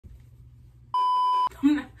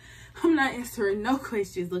not answering no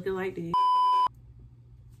questions looking like this.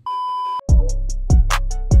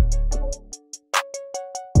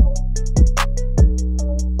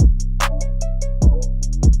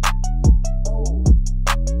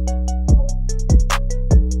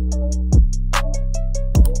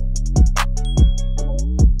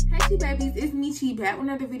 Back with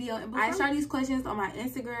another video, and I share these questions on my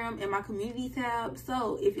Instagram and my community tab.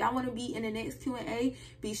 So if y'all want to be in the next Q&A,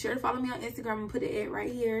 be sure to follow me on Instagram and put it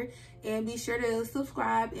right here, and be sure to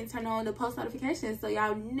subscribe and turn on the post notifications so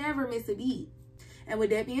y'all never miss a beat. And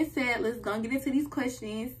with that being said, let's go and get into these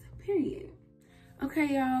questions, period.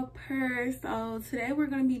 Okay, y'all, so today we're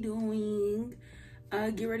gonna be doing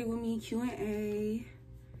get ready with me Q&A,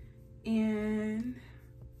 and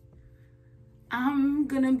I'm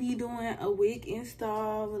gonna be doing a wig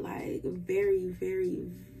install with like very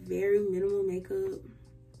minimal makeup.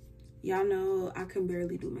 Y'all know I can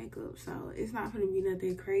barely do makeup, so it's not gonna be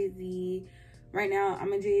nothing crazy. Right now,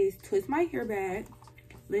 I'm gonna just twist my hair back.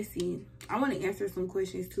 Let's see. I want to answer some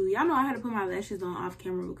questions too. Y'all know I had to put my lashes on off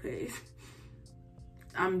camera because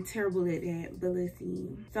I'm terrible at that, but let's see.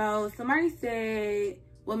 So somebody said,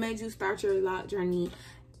 what made you start your lock journey?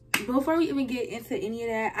 Before we even get into any of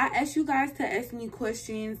that, I asked you guys to ask me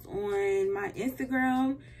questions on my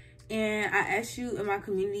Instagram, and I asked you in my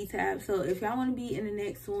community tab. So if y'all want to be in the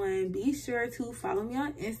next one, be sure to follow me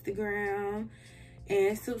on Instagram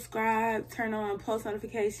and subscribe, turn on post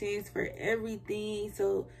notifications for everything,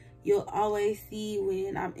 so you'll always see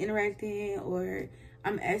when I'm interacting or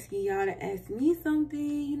I'm asking y'all to ask me something,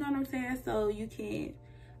 you know what I'm saying? So you can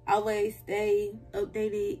always stay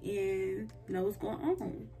updated and know what's going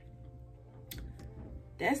on.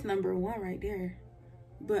 That's number one right there.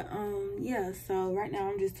 But yeah, so right now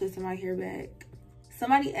I'm just twisting my hair back.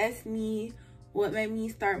 Somebody asked me what made me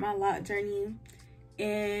start my lock journey,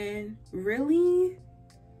 and really,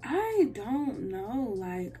 I don't know.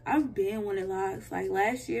 Like, I've been wanting locks. Like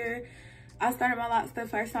last year, I started my locks the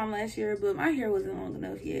first time last year, but my hair wasn't long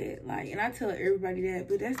enough yet. Like, and I tell everybody that,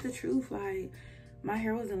 but that's the truth. Like, my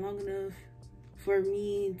hair wasn't long enough for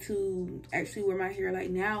me to actually wear my hair. Like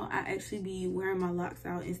now, I actually be wearing my locks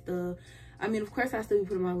out and stuff. I mean, of course, I still be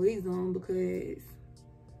putting my wigs on because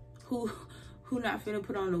who not finna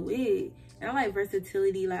put on a wig? And I like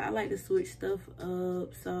versatility. Like I like to switch stuff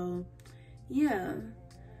up. So yeah,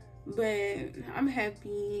 but I'm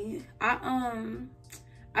happy. I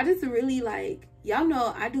just really like, y'all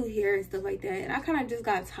know I do hair and stuff like that, and I kind of just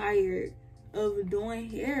got tired of doing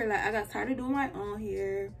hair. Like I got tired of doing my own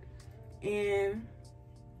hair. And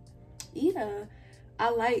yeah,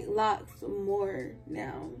 I like locks more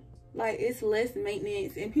now. Like it's less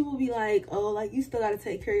maintenance, and people be like, oh, like you still gotta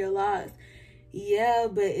take care of your locks. Yeah,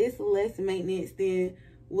 but it's less maintenance than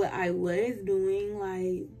what I was doing.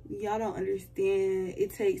 Like y'all don't understand,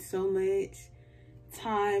 it takes so much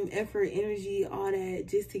time, effort, energy, all that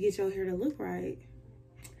just to get your hair to look right.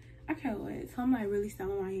 I can't wait. So I'm like really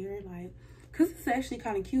styling my hair, like, cause it's actually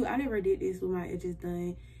kind of cute. I never did this with my edges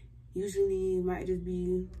done. Usually it might just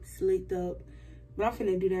be slicked up, but I'm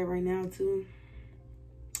finna do that right now too.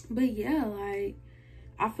 But yeah, like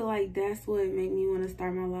I feel like that's what made me want to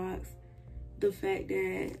start my locks. The fact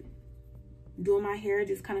that doing my hair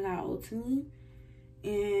just kind of got old to me,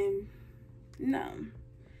 and no,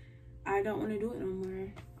 I don't want to do it no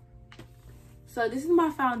more. So this is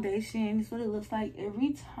my foundation. This is what it looks like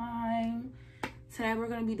every time. Today we're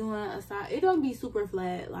gonna be doing a side. It don't be super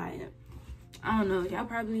flat, like I don't know, y'all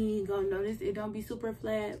probably gonna notice it don't be super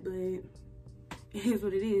flat, but it is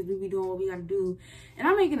what it is. We be doing what we gotta do. And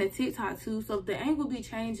I'm making a TikTok too, so if the angle be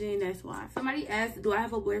changing, that's why. Somebody asked, do I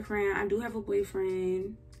have a boyfriend? I do have a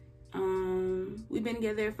boyfriend. We've been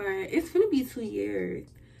together for, it's gonna be 2 years.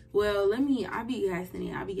 Well, I be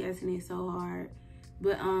gassing it so hard.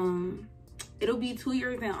 But it'll be 2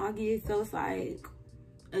 years in August, so it's like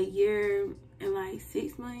a year and like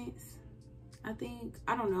 6 months. I think,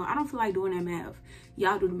 I don't know. I don't feel like doing that math.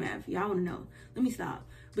 Y'all do the math. Y'all want to know. Let me stop.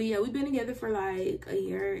 But yeah, we've been together for like a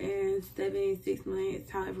year and 6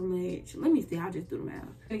 months, however much. Let me see. I'll just do the math.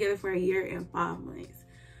 Been together for a year and 5 months.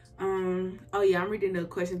 Oh yeah, I'm reading the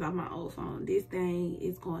questions off my old phone. This thing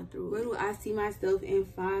is going through. Where do I see myself in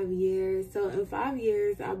 5 years? So in 5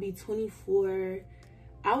 years, I'll be 24.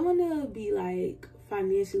 I want to be like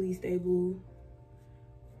financially stable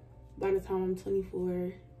by the time I'm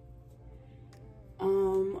 24.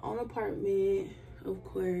 Own apartment, of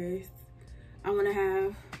course. I want to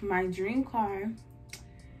have my dream car.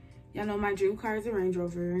 Y'all know my dream car is a Range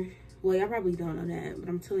Rover. Well, y'all probably don't know that, but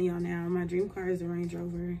I'm telling y'all now, my dream car is a Range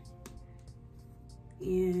Rover.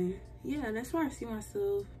 And yeah, that's where I see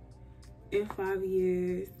myself in 5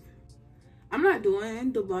 years. I'm not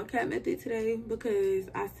doing the ball cap method today because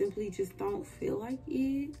I simply just don't feel like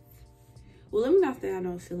it. Well, let me not say I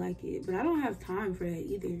don't feel like it, but I don't have time for that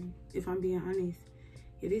either, if I'm being honest.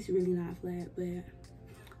 It is really not flat, but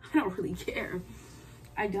I don't really care.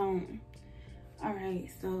 I don't. All right,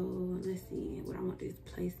 so let's see what I want this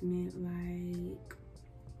placement like.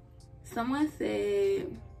 Someone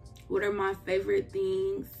said, what are my favorite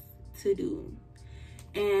things to do?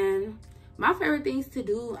 And my favorite things to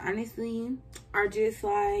do, honestly, are just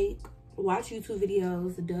like watch YouTube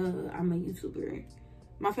videos. Duh, I'm a YouTuber.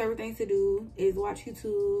 My favorite things to do is watch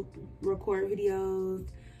YouTube, record videos.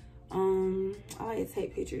 I like to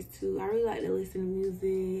take pictures too. I really like to listen to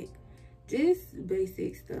music. Just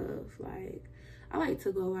basic stuff. Like, I like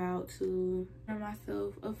to go out to make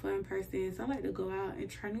myself a fun person. So I like to go out and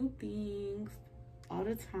try new things all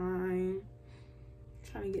the time.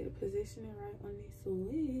 Trying to get the positioning right on this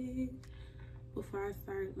wig before I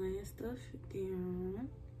start laying stuff down.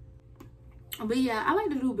 But yeah, I like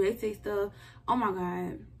to do basic stuff. Oh my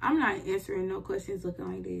god, I'm not answering no questions looking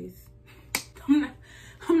like this.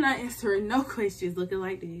 I'm not answering no questions looking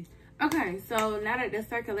like this. Okay, so now that the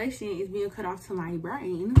circulation is being cut off to my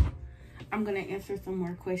brain, I'm gonna answer some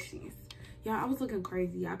more questions. Y'all, I was looking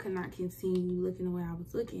crazy. I could not continue looking the way I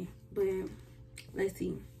was looking. But let's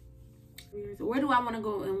see. Where do I want to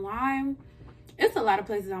go and why? It's a lot of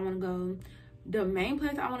places I want to go. The main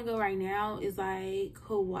place I want to go right now is like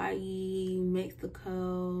Hawaii,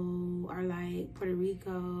 Mexico, or like Puerto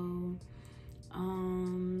Rico.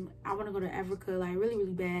 I want to go to Africa like really,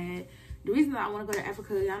 really bad. The reason that I want to go to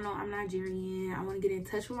Africa, y'all know I'm Nigerian. I want to get in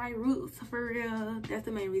touch with my roots for real. That's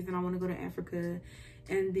the main reason I want to go to Africa.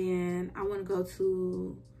 And then I want to go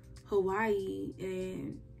to Hawaii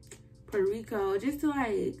and Puerto Rico just to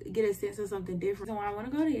like get a sense of something different. So I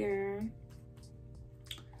want to go there.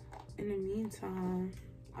 In the meantime,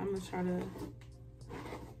 I'm gonna try to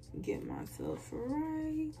get myself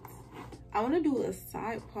right. I want to do a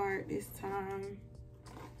side part this time,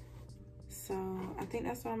 so I think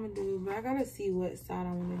that's what I'm gonna do, but I gotta see what side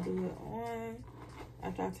I want to do it on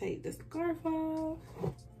after I take the scarf off.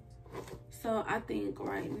 So I think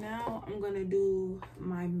right now I'm gonna do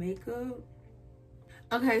my makeup.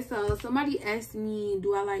 Okay, so somebody asked me,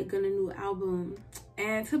 do I like Gunna new album?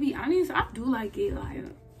 And to be honest, I do like it. Like,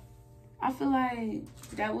 I feel like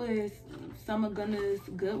that was some of Gunna's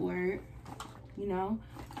good work, you know.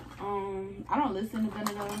 I don't listen to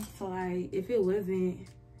Gunna though, so like if it wasn't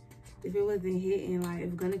hitting, like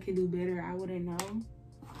if Gunna could do better, I wouldn't know.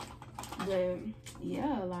 But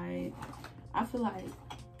yeah, like I feel like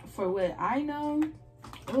for what I know,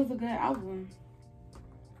 it was a good album.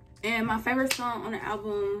 And my favorite song on the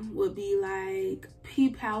album would be like P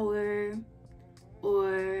Power,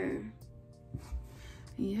 or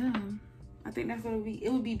yeah, I think that's what it would be.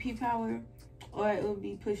 It would be P Power, or it would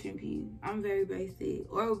be Pushin' P. I'm very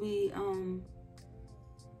basic. Or it would be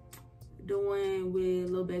the one with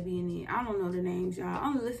Lil Baby in it. I don't know the names, y'all. I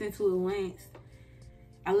only listened to it once.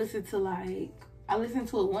 I listened to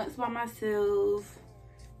it once by myself,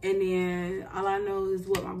 and then all I know is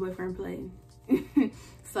what my boyfriend played.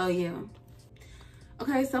 So yeah.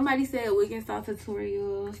 Okay, somebody said wig and style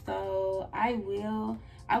tutorial, so I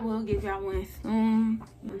will give y'all one soon.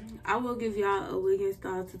 I will give y'all a wig and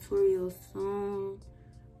style tutorial soon.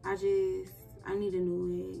 I need a new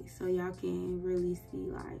wig so y'all can really see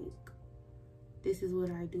like this is what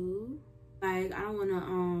I do. Like, I don't want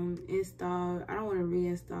to reinstall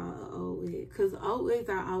an old wig, because old wigs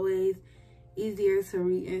are always easier to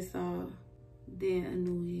reinstall than a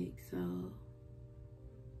new wig. So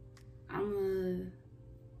I'm gonna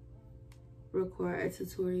record a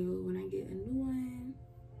tutorial when I get a new one.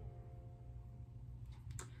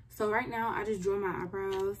 So right now I just drew my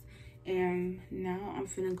eyebrows, and now I'm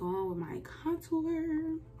finna go on with my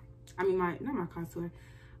contour. I mean not my contour.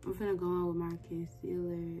 I'm finna go on with my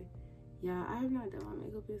concealer. Yeah, I have not done my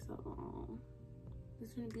makeup in so long.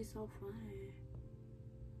 It's gonna be so fun.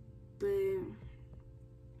 But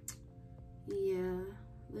yeah,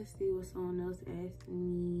 let's see what someone else asked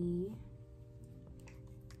me.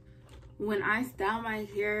 When I style my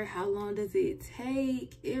hair, how long does it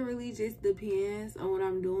take? It really just depends on what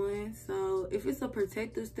I'm doing. So if it's a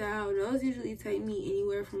protective style, those usually take me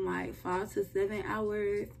anywhere from like 5 to 7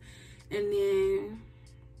 hours. And then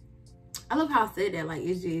I love how I said that, like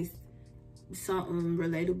it's just something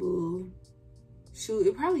relatable. Shoot,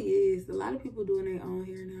 it probably is. A lot of people doing their own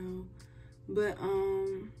hair now. But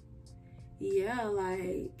yeah,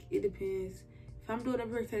 like it depends. If I'm doing a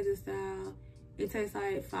protective style, it takes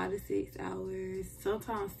like 5 to 6 hours,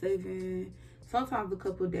 sometimes 7, sometimes a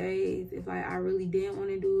couple days if like I really didn't want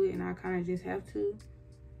to do it and I kind of just have to.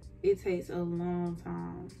 it takes a long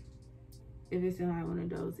time if it's in like one of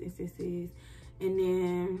those instances. And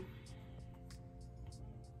then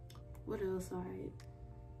what else? Like,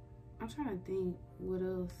 I'm trying to think what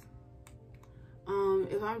else.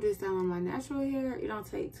 If I'm just styling my natural hair, it don't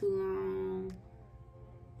take too long,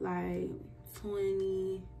 like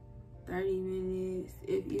 20-30 minutes,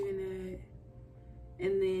 if even that.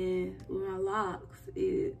 And then with my locks,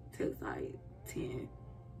 it takes like 10,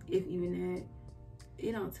 if even that.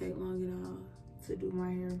 It don't take long at all to do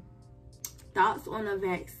my hair. Thoughts on a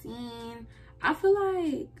vaccine? I feel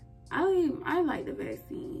like I like the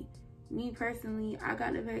vaccine. Me personally, I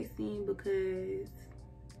got the vaccine because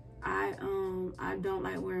I don't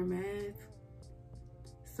like wearing masks.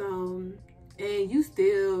 So, and you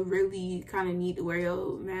still really kind of need to wear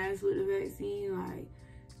your mask with the vaccine. Like,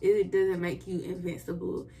 it doesn't make you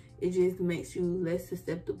invincible. It just makes you less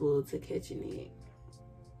susceptible to catching it.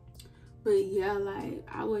 But yeah, like,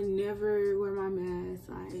 I would never wear my mask.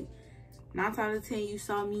 Like, 9 times out of 10, you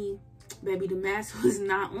saw me, baby, the mask was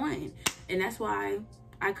not on. And that's why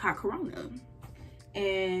I caught corona.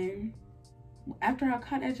 And after I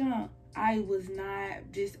caught that junk, I was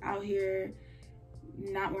not just out here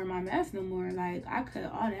not wearing my mask no more. Like, I cut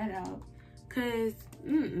all that out. Cause,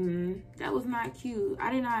 that was not cute.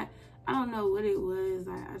 I don't know what it was.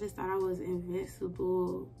 Like, I just thought I was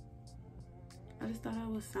invincible. I just thought I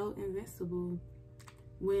was so invincible.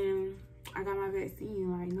 When I got my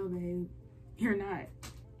vaccine, like, no, babe, you're not.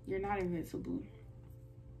 You're not invincible.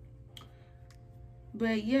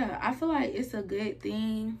 But yeah, I feel like it's a good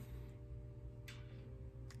thing.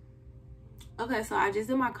 Okay, so I just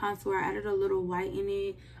did my contour. I added a little white in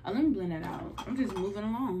it. Oh, let me blend it out. I'm just moving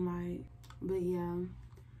along, like. But yeah.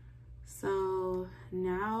 So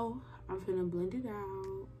now I'm finna blend it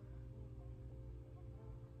out.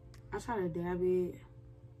 I try to dab it.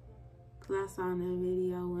 Cause I saw in the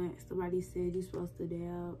video when somebody said you're supposed to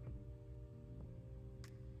dab.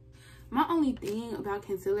 My only thing about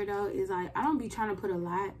concealer though is like, I don't be trying to put a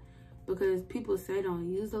lot because people say don't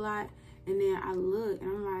use a lot. And then I look and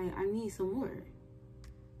I'm like, I need some more.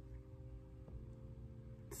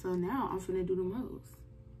 So now I'm finna do the most.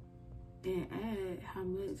 And add how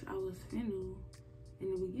much I was finna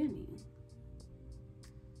in the beginning.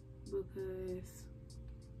 Because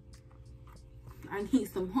I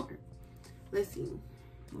need some more. Let's see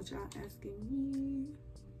what y'all asking me.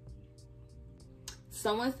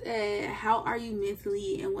 Someone said, how are you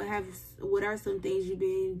mentally and what are some things you've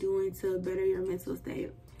been doing to better your mental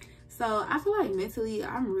state? So I feel like mentally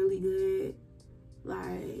I'm really good.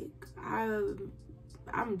 Like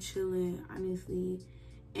I'm chilling, honestly.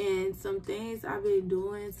 And some things I've been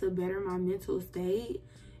doing to better my mental state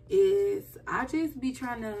is I just be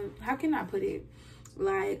trying to, how can I put it?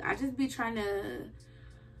 Like, I just be trying to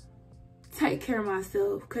take care of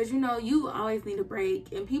myself. Because, you know, you always need a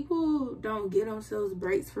break. And people don't give themselves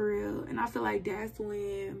breaks for real. And I feel like that's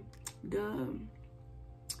when the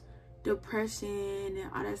depression and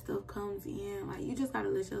all that stuff comes in. Like, you just got to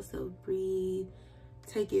let yourself breathe.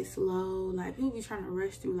 Take it slow. Like, people be trying to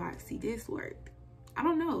rush through, like, see, this worked. I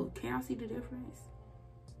don't know. Can y'all see the difference?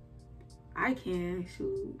 I can,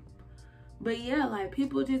 shoot. But yeah, like,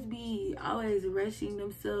 people just be always rushing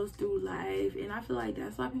themselves through life. And I feel like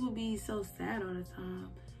that's why people be so sad all the time.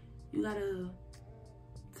 You gotta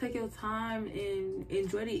take your time and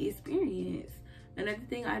enjoy the experience. Another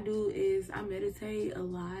thing I do is I meditate a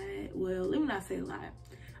lot. Well, let me not say a lot.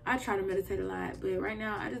 I try to meditate a lot. But right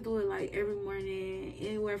now, I just do it like every morning.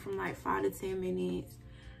 Anywhere from like 5 to 10 minutes.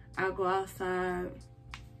 I go outside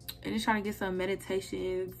and just trying to get some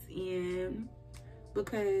meditations in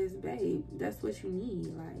because, babe, that's what you need.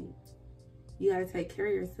 Like, you gotta take care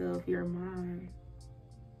of yourself, your mind.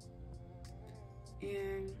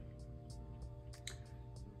 And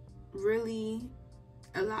really,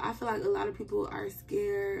 I feel like a lot of people are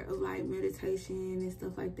scared of like meditation and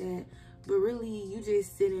stuff like that. But really, you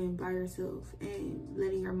just sitting by yourself and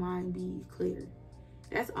letting your mind be clear.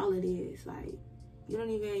 That's all it is. Like, you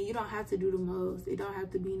don't have to do the most. It don't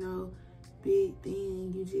have to be no big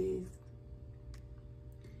thing. You just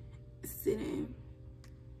sitting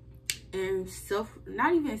and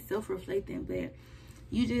not even self-reflecting, but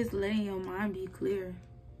you just letting your mind be clear.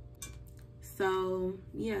 So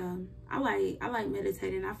yeah, I like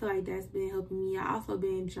meditating. I feel like that's been helping me. I also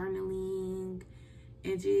been journaling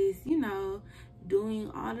and just, you know, doing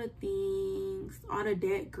all the things, all the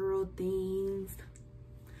that girl things,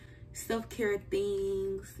 self-care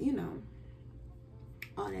things, you know,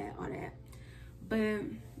 all that. But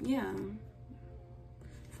yeah,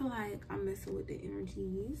 I feel like I'm messing with the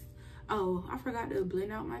energies. Oh, I forgot to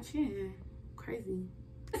blend out my chin. Crazy.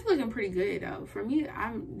 It's looking pretty good though. For me,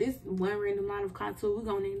 this one random line of contour, we're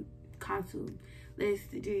gonna need contour. Let's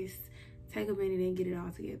just take a minute and get it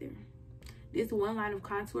all together. This one line of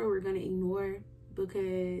contour we're gonna ignore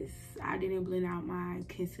because I didn't blend out my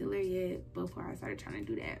concealer yet before I started trying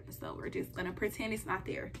to do that. So we're just gonna pretend it's not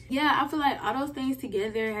there. Yeah, I feel like all those things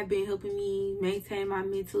together have been helping me maintain my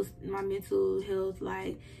mental health,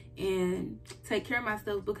 like, and take care of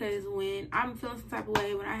myself, because when I'm feeling some type of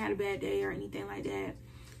way, when I had a bad day or anything like that,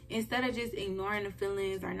 instead of just ignoring the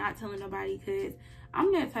feelings or not telling nobody, because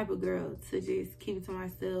I'm that type of girl to just keep it to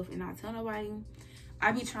myself and not tell nobody,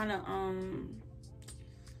 I be trying to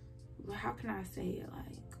how can I say it,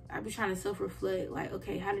 like, I be trying to self-reflect, like,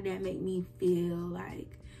 okay, how did that make me feel?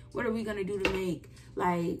 Like, what are we gonna do to make,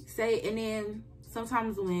 like, say, and then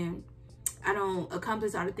sometimes when I don't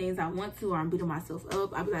accomplish all the things I want to, or I'm beating myself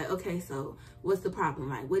up, I'll be like, okay, so what's the problem?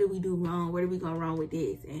 Like, what did we do wrong? Where did we go wrong with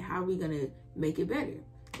this? And how are we gonna make it better?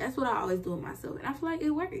 That's what I always do with myself. And I feel like it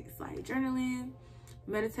works. Like, journaling,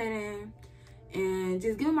 meditating, and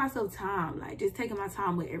just giving myself time. Like, just taking my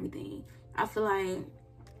time with everything. I feel like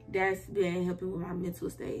that's been helping with my mental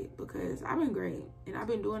state, because I've been great. And I've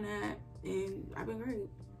been doing that, and I've been great.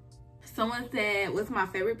 Someone said, what's my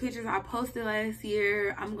favorite pictures I posted last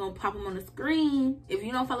year? I'm gonna pop them on the screen. If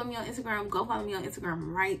you don't follow me on Instagram, go follow me on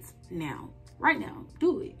Instagram right now. Right now.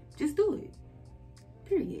 Do it. Just do it.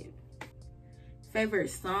 Period. Favorite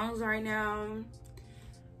songs right now?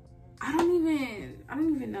 I don't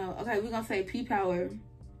even know. Okay, we're gonna say P Power.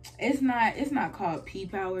 It's not called P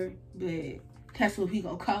Power, but that's what we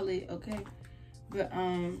gonna call it, okay? But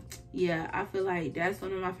yeah, I feel like that's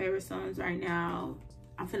one of my favorite songs right now.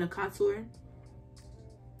 I'm finna contour.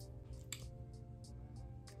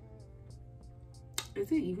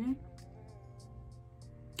 Is it even?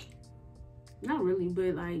 Not really,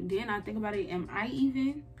 but like, then I think about it, am I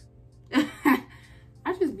even?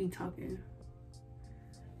 I just be talking.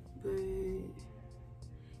 But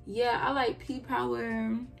yeah, I like P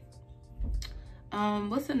Power.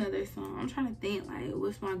 What's another song? I'm trying to think, like,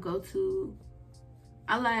 what's my go-to?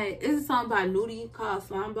 It's a song by Nudie called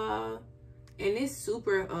Slime Ball. And it's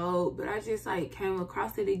super old, but I just like came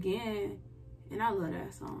across it again, and I love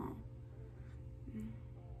that song.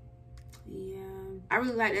 Yeah, I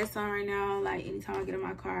really like that song right now. Like, anytime I get in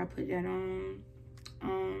my car, I put that on.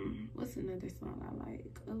 What's another song I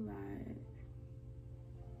like a lot?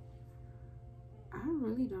 I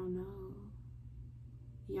really don't know.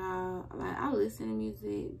 Y'all, like, I listen to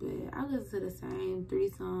music, but I listen to the same 3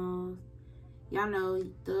 songs. Y'all know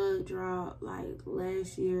Thug dropped like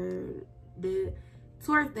last year,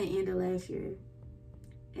 towards the end of last year,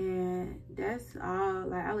 and that's all.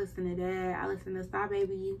 Like, I listen to that. I listen to Star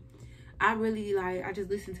Baby. I really like, I just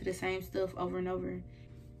listen to the same stuff over and over.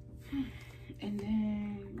 And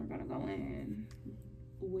then we're gonna go in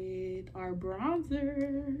with our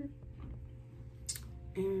bronzer,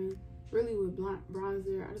 and really with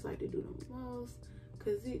bronzer, I just like to do the most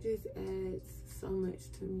because it just adds so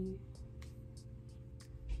much to me.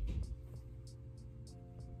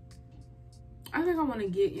 I think I want to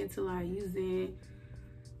get into like using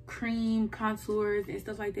cream contours and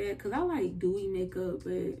stuff like that, because I like dewy makeup,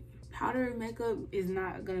 but powder makeup is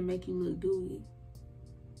not gonna make you look dewy.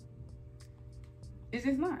 It's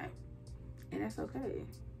just not, and that's okay.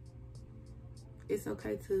 It's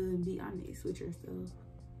okay to be honest with yourself.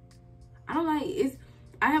 I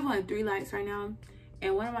have like 3 lights right now,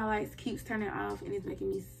 and one of my lights keeps turning off, and it's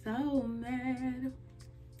making me so mad,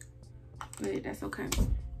 but that's okay.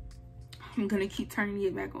 I'm gonna keep turning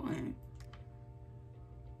it back on,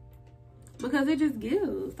 because it just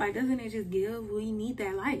gives. Like, doesn't it just give? We need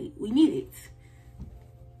that light. We need it.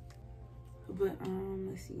 But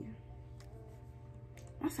let's see.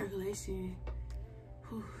 My circulation.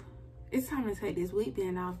 Whew. It's time to take this wig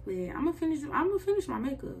band off, but I'm gonna finish my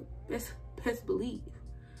makeup. Best believe.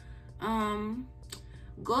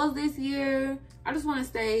 Goals this year, I just want to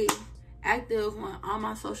stay active on all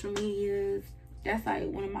my social medias. That's like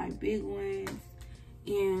one of my big ones,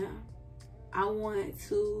 and I want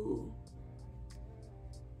to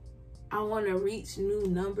reach new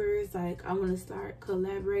numbers. Like, I want to start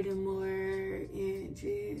collaborating more and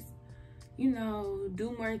just, you know,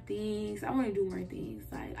 do more things. I want to do more things.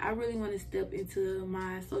 Like, I really want to step into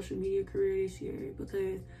my social media career this year,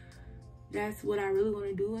 because that's what I really want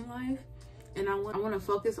to do in life. And I want to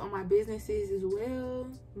focus on my businesses as well,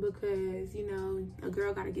 because, you know, a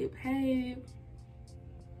girl got to get paid.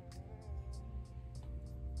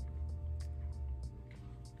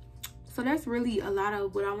 So that's really a lot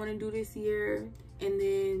of what I want to do this year. And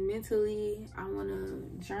then mentally, I want to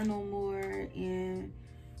journal more and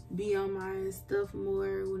be on my stuff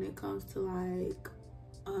more when it comes to like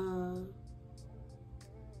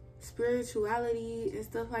spirituality and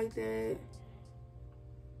stuff like that.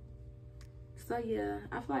 So yeah,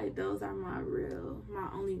 I feel like those are my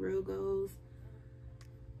only real goals.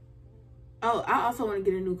 Oh, I also want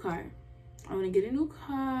to get a new car. I want to get a new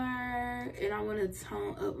car, and I want to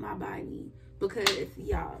tone up my body because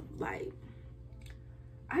y'all, like,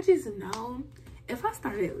 I just know if I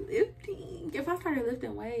started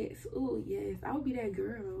lifting weights, oh yes, I would be that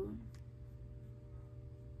girl.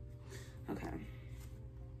 Okay,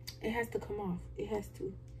 it has to come off. It has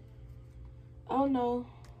to. Oh no,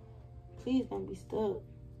 please don't be stuck.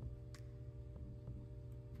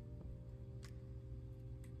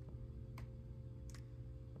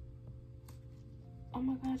 Oh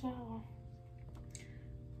my god, y'all.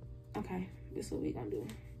 Okay, this is what we gonna do.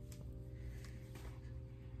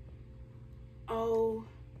 Oh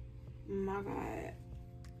my god.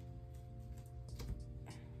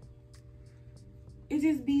 It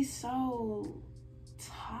just be so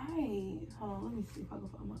tight. Hold on, let me see if I can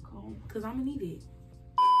find my comb, because I'm gonna need it.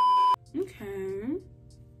 Okay.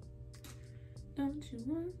 Don't you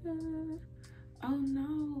want that? Oh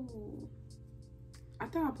no. I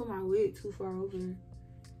thought I put my wig too far over.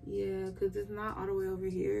 Yeah, because it's not all the way over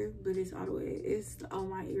here, but it's all the way. It's on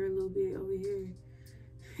my ear a little bit over here.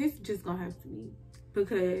 It's just gonna have to be,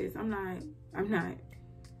 because I'm not.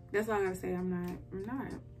 That's all I gotta say. I'm not.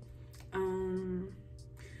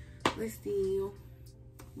 Let's see.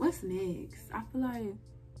 What's next? I feel like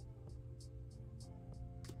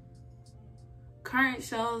current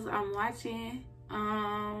shows I'm watching.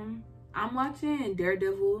 I'm watching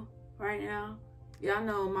Daredevil right now. Y'all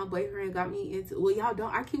know my boyfriend got me into, well, y'all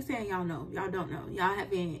don't, I keep saying y'all know. Y'all don't know. Y'all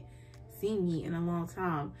haven't seen me in a long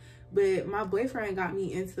time. But my boyfriend got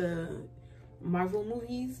me into Marvel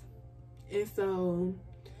movies. And so,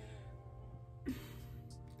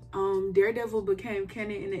 Daredevil became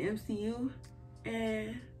canon in the MCU.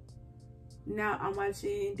 And now I'm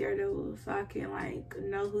watching Daredevil so I can, like,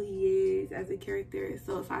 know who he is as a character.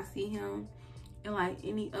 So if I see him in, like,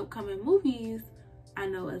 any upcoming movies, I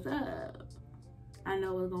know what's up. I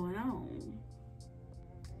know what's going on.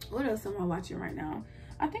 What else am I watching right now?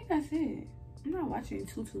 I think that's it. I'm not watching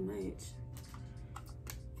too much,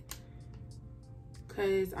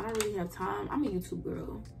 because I don't really have time. I'm a YouTube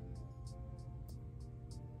girl.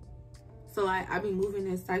 So I be moving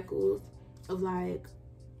in cycles of, like,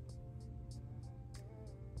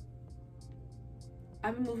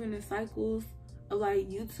 I've been moving in cycles of, like,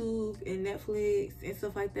 YouTube and Netflix and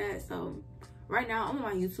stuff like that. So right now I'm on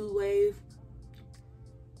my YouTube wave.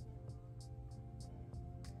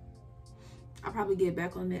 I'll probably get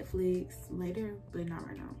back on Netflix later, but not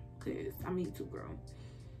right now, because I'm a YouTube girl.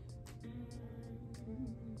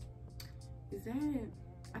 Is that,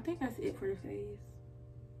 I think that's it for the face.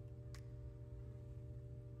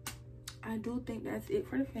 I do think that's it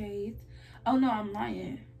for the face. Oh no, I'm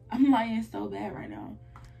lying. I'm lying so bad right now.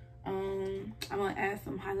 I'm gonna add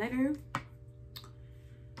some highlighter.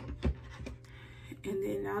 And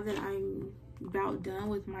then now that I'm about done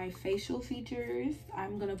with my facial features,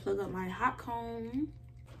 I'm gonna plug up my hot comb.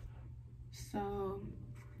 So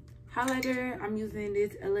highlighter, I'm using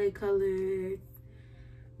this LA Colors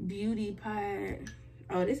Beauty Pot.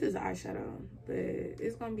 Oh, this is eyeshadow, but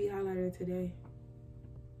it's gonna be highlighter today.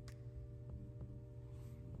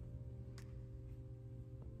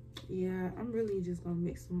 Yeah, I'm really just gonna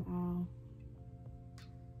mix them all.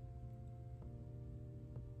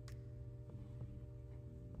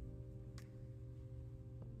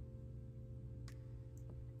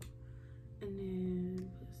 And then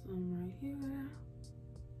put some right here,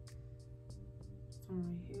 some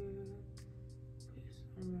right here, put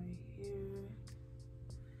some right here.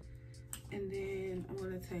 And then I'm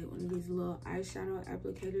gonna take one of these little eyeshadow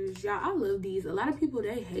applicators. Y'all, I love these. A lot of people,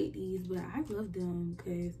 they hate these, but I love them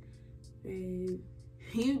because, babe,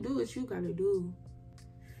 you do what you gotta do.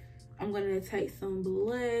 I'm gonna take some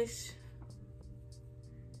blush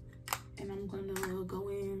and I'm gonna go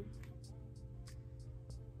in.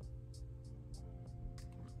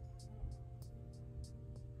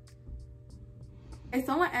 And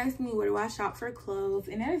someone asked me, where do I shop for clothes?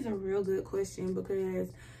 And that is a real good question, because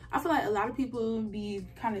I feel like a lot of people be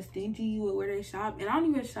kind of stingy with where they shop. And I don't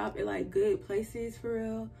even shop at, like, good places for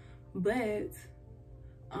real. But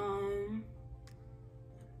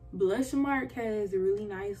Blush Mark has really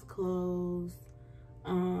nice clothes.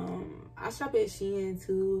 I shop at Shein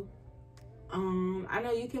too. I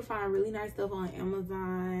know you can find really nice stuff on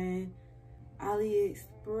Amazon,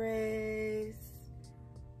 AliExpress,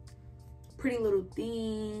 Pretty Little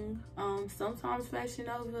Thing, sometimes Fashion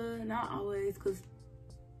Nova, not always, because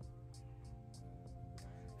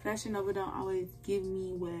Fashion Nova don't always give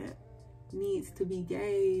me what needs to be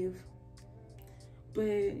gave.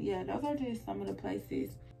 But yeah, those are just some of the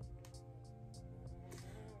places.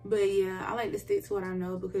 But yeah, I like to stick to what I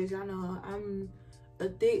know because y'all know I'm a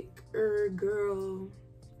thicker girl,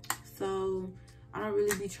 so I don't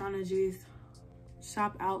really be trying to just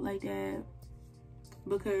shop out like that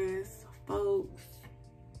because folks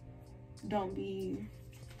don't be,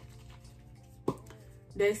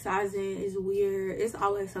 their sizing is weird. It's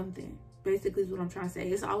always something, basically is what I'm trying to say.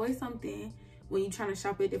 It's always something when you're trying to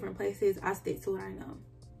shop at different places. I stick to what I know.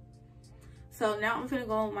 So now I'm gonna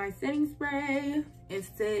go on my setting spray and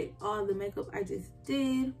set all the makeup I just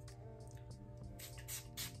did.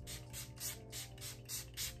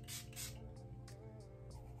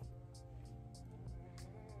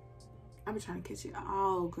 I've been trying to catch it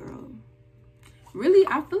all, girl. Really,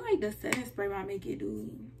 I feel like the setting spray might make it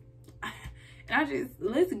dewy. And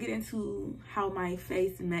let's get into how my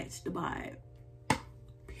face matched the vibe.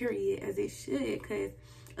 Period, as it should, because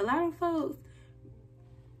a lot of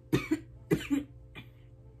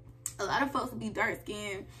folks be dark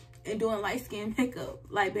skinned and doing light skin makeup.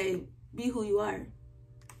 Like, babe, be who you are.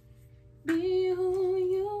 Be who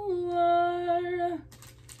you are.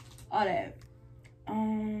 All that.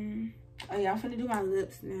 Oh yeah, I'm finna do my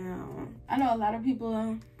lips now. I know a lot of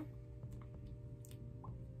people,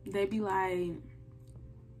 they be like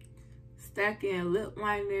stacking lip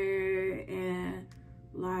liner and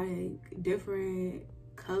like different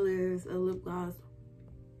colors of lip gloss.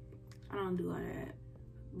 I don't do all that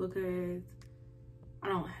because I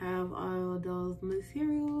don't have all those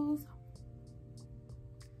materials.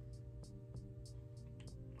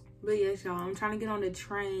 But yes, y'all, I'm trying to get on the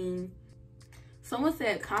train. Someone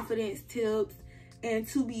said confidence tips, and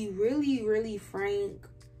to be really frank,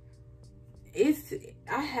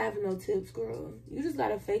 I have no tips, girl. You just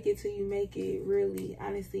gotta fake it till you make it, really,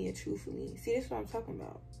 honestly and truthfully. See, that's what I'm talking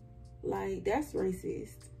about. Like, that's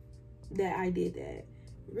racist that I did that.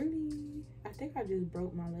 Really? I think I just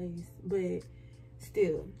broke my lace, but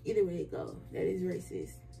still, either way it go, that is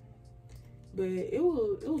racist. But it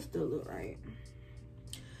will still look right.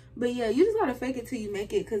 But yeah, you just gotta fake it till you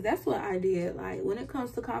make it, because that's what I did. Like, when it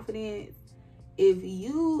comes to confidence, if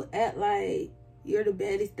you act like you're the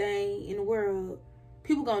baddest thing in the world,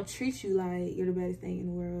 people gonna treat you like you're the baddest thing in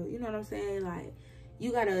the world. You know what I'm saying? Like,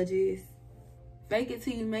 you gotta just fake it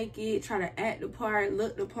till you make it, try to act the part,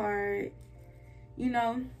 look the part, you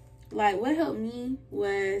know? Like, what helped me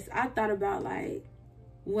was I thought about, like,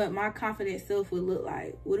 what my confident self would look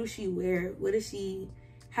like. What does she wear?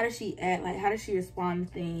 How does she act? Like, how does she respond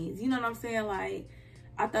to things? You know what I'm saying? Like,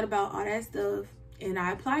 I thought about all that stuff and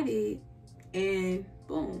I applied it, and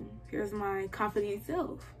boom, here's my confident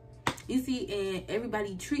self. You see, and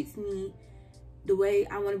everybody treats me the way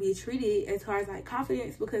I want to be treated as far as like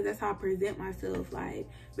confidence, because that's how I present myself. Like,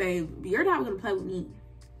 babe, you're not gonna play with me,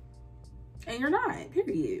 and you're not,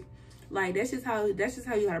 period. Like, that's just how you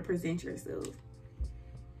gotta present yourself.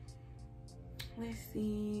 Let's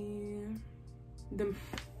see. The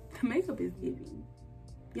makeup is giving.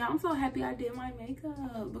 Yeah, I'm so happy I did my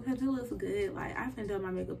makeup because it looks good. Like, I haven't done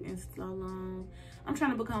my makeup in so long. I'm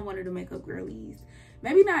trying to become one of the makeup girlies.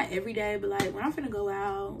 Maybe not every day, but like when I'm finna go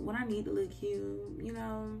out, when I need to look cute, you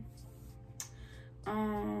know.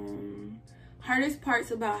 Hardest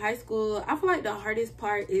parts about high school. I feel like the hardest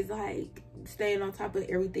part is like staying on top of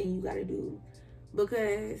everything you gotta do,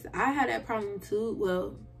 because I had that problem too.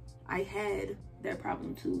 Well, I had that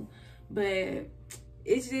problem too, but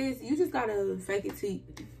it's just, you just gotta fake it till you,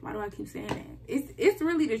 why do I keep saying that? It's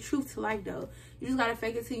really the truth to life though. You just gotta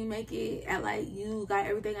fake it till you make it, at like you got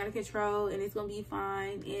everything under control and it's gonna be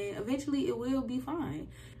fine, and eventually it will be fine.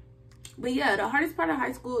 But yeah, the hardest part of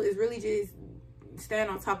high school is really just staying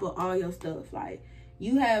on top of all your stuff. Like,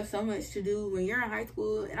 you have so much to do when you're in high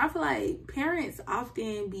school, and I feel like parents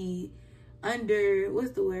often be under,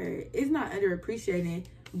 what's the word? It's not underappreciating,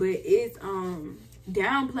 but it's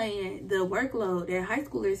downplaying the workload that high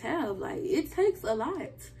schoolers have. Like, it takes a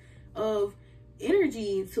lot of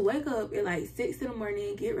energy to wake up at like 6 in the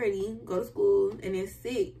morning, get ready, go to school, and then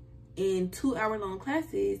sit in 2-hour-long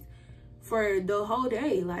classes for the whole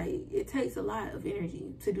day. Like, it takes a lot of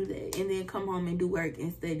energy to do that, and then come home and do work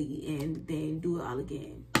and study and then do it all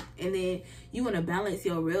again. And then you want to balance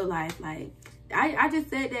your real life. Like, I just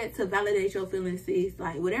said that to validate your feelings, sis.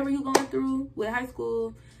 Like, whatever you're going through with high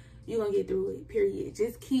school, you're gonna get through it, period.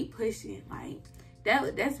 Just keep pushing. Like,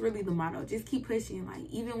 that's really the motto. Just keep pushing. Like,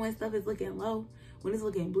 even when stuff is looking low, when it's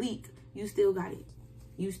looking bleak, you still got it.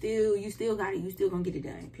 You still got it. You still gonna get it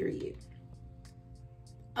done, period.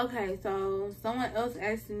 Okay, so someone else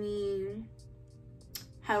asked me,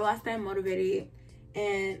 how do I stay motivated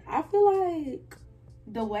And I feel like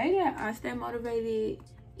the way that I stay motivated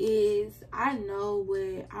is I know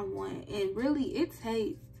what I want. And really, it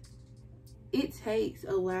takes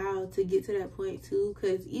a while to get to that point too,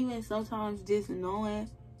 because even sometimes just knowing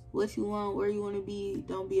what you want, where you want to be,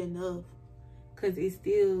 don't be enough. Because it's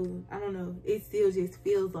still, I don't know, it still just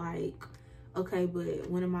feels like, okay, but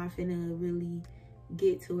when am I finna really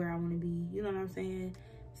get to where I want to be? You know what I'm saying?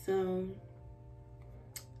 So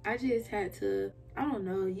I just had to, I don't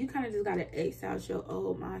know, you kind of just got to X out your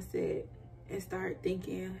old mindset and start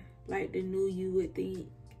thinking like the new you would think.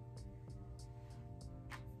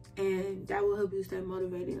 And that will help you stay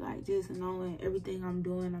motivated. Like, just knowing everything I'm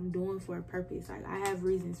doing for a purpose. Like, I have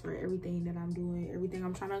reasons for everything that I'm doing, everything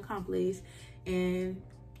I'm trying to accomplish. And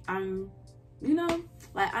I'm, you know,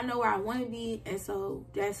 like, I know where I want to be. And so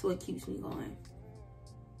that's what keeps me going.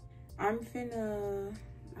 I'm finna,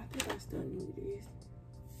 I think I still need this.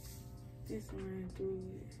 Just ran through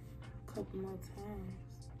it a couple more times.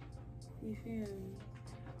 You feel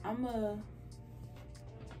me?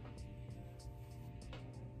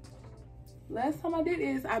 Last time I did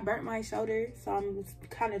this, I burnt my shoulder, so I'm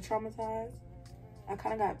kind of traumatized. I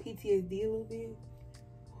kind of got PTSD a little bit.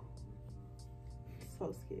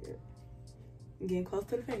 So scared. I'm getting close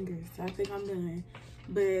to the fingers, so I think I'm done.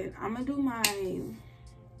 But I'm gonna do my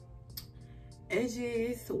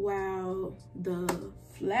edges while the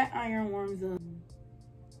flat iron warms up.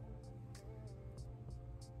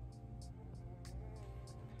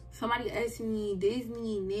 Somebody asked me,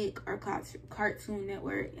 Disney, Nick, or Cartoon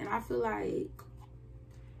Network, and I feel like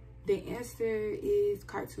the answer is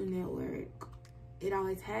Cartoon Network. It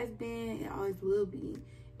always has been, it always will be.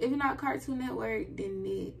 If not Cartoon Network, then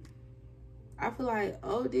Nick. I feel like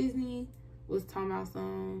old Disney was talking about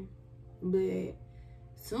some, but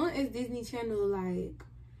soon as Disney Channel, like,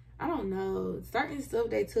 I don't know, certain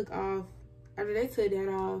stuff they took off, after they took that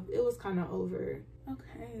off, it was kind of over.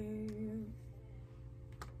 Okay.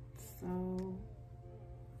 So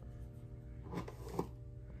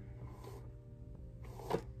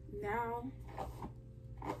now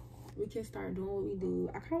we can start doing what we do.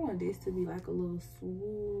 I kind of want this to be like a little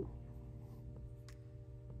swoop,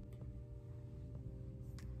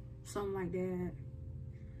 something like that,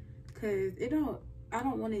 because I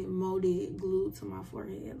don't want it molded, glued to my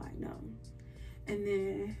forehead, like, no. And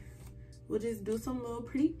then we'll just do some little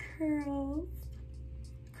pretty curls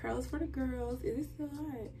for the girls. Is it still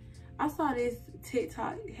hot? I saw this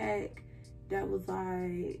TikTok hack that was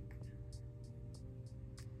like,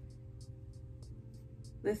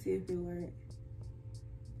 let's see if it works.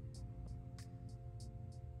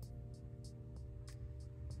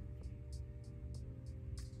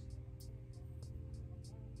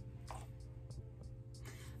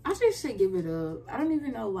 I just should give it up. I don't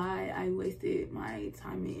even know why I wasted my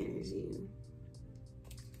time and energy.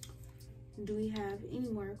 Do we have any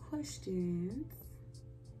more questions?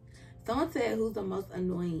 Someone said, who's the most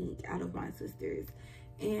annoying out of my sisters?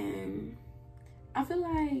 And I feel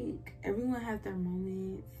like everyone has their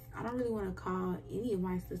moments. I don't really want to call any of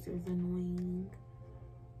my sisters annoying,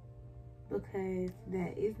 because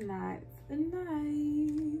that is not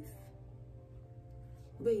nice.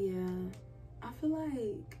 But yeah, I feel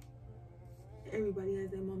like everybody has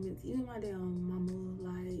their moments. Even my damn mama,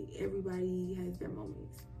 like, everybody has their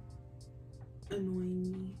moments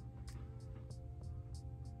annoying me.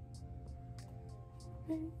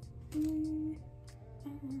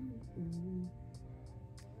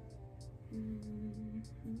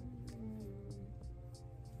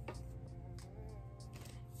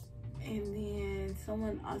 And then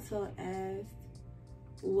someone also asked,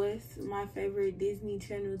 what's my favorite Disney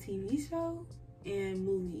Channel TV show and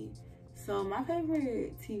movie? So my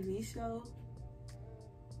favorite TV show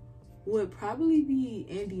would probably be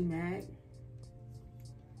Andy Mac,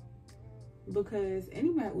 because Andy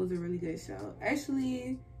Mac was a really good show.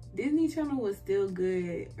 Actually, Disney Channel was still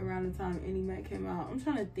good around the time Andy Mac came out. I'm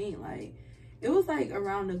trying to think, like, it was like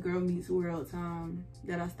around the Girl Meets World time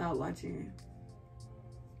that I stopped watching.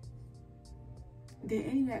 Did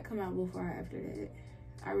Andy Mac come out before or after that?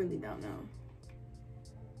 I really don't know.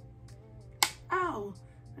 Ow!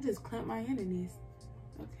 I just clamped my hand in this.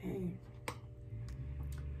 Okay.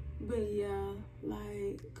 But yeah,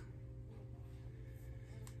 like,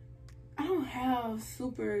 I don't have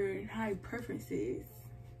super high preferences.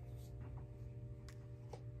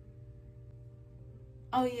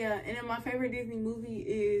 Oh yeah, and then my favorite Disney movie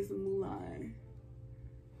is Mulan.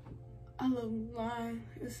 I love Mulan.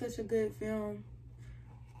 It's such a good film.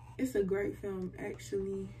 It's a great film,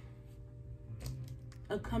 actually.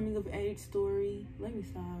 A coming of age story. Let me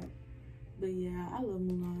stop. But yeah, I love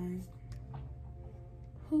Mulan.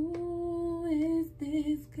 Who is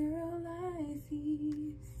this girl I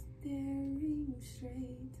see staring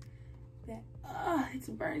straight back? Ah, it's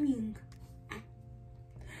burning.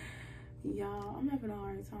 Y'all, I'm having a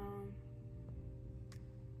hard time.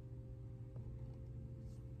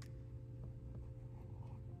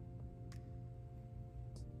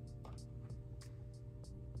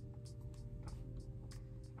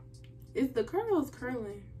 Is the curls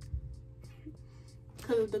curling?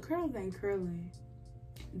 Because if the curls ain't curling,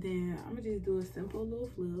 then I'm gonna just do a simple little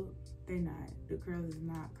flip. They're not. The curl is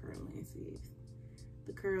not curling, sis.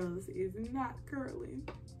 The curls is not curling.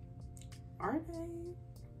 Are they?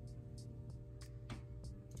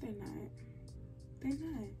 They're not. They're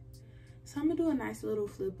not. So I'm gonna do a nice little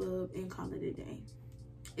flip up and call it a day.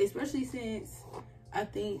 Especially since I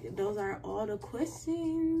think those are all the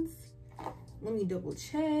questions. Let me double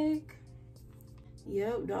check.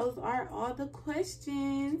 Yep, those are all the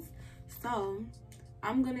questions. So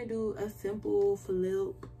I'm gonna do a simple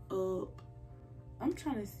flip up. I'm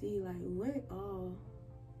trying to see like what all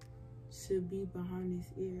should be behind this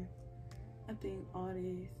ear. I think all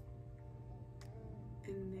this,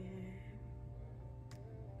 and then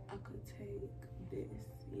I could take this.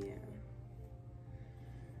 Yeah,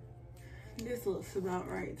 this looks about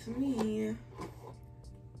right to me.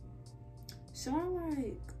 Should I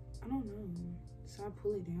like, I don't know, should I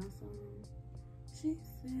pull it down some? She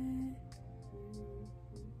said,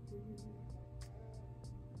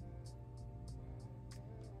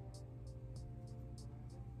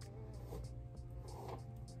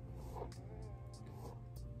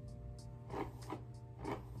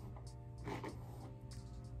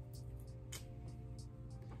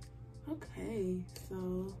 okay,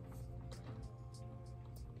 so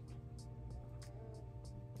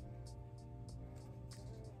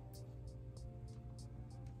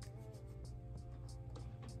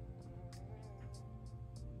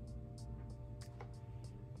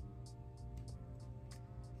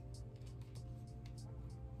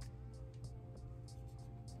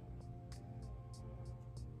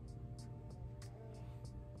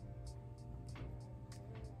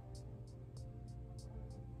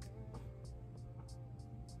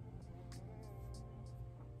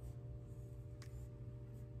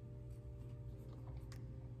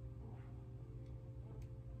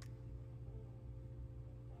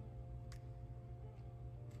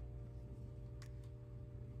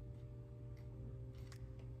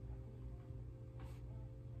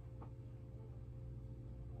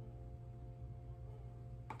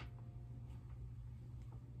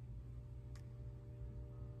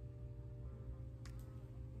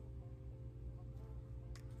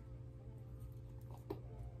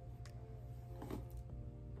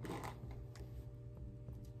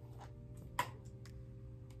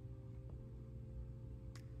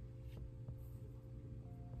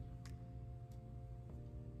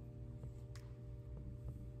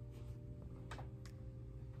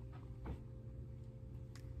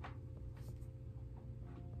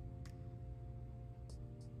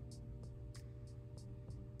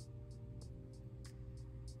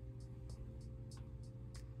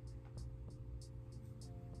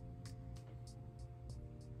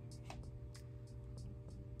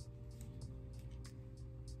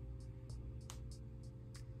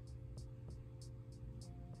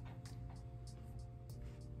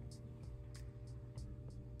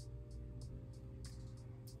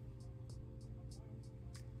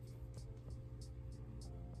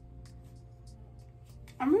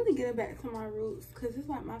I'm really getting back to my roots because it's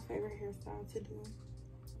like my favorite hairstyle to do.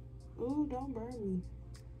 Ooh, don't burn me.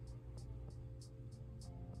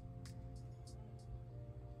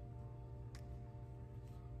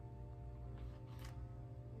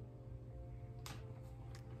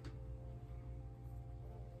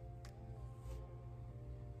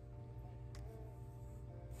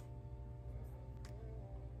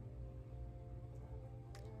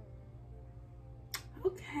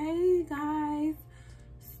 Okay, guys.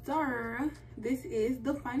 So, this is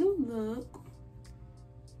the final look.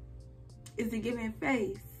 Is it giving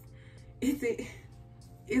face? Is it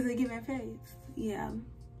giving face? Yeah,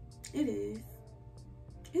 it is.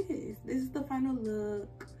 It is. This is the final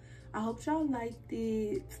look. I hope y'all liked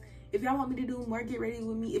it. If y'all want me to do more get ready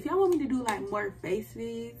with me, if y'all want me to do like more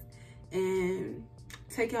faces and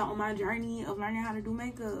take y'all on my journey of learning how to do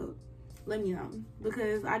makeup, let me know,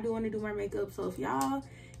 because I do want to do more makeup. So if y'all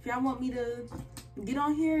want me to get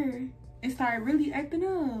on here and start really acting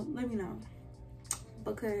up, let me know,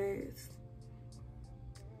 because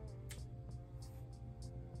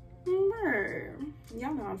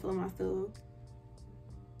y'all know I'm feeling myself.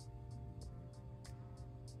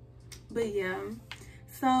 But yeah,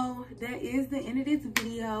 So that is the end of this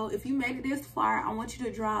video. If you made it this far, I want you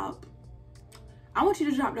to drop the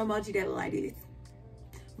emoji that look like this,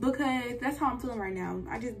 because that's how I'm feeling right now.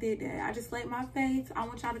 I just did that. I just laid my face. I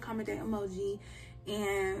want y'all to comment that emoji,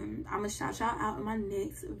 and I'm gonna shout y'all out in my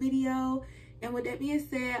next video. And with that being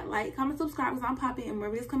said, like, comment, subscribe, because I'm popping and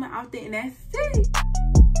more videos coming out there, and that's it.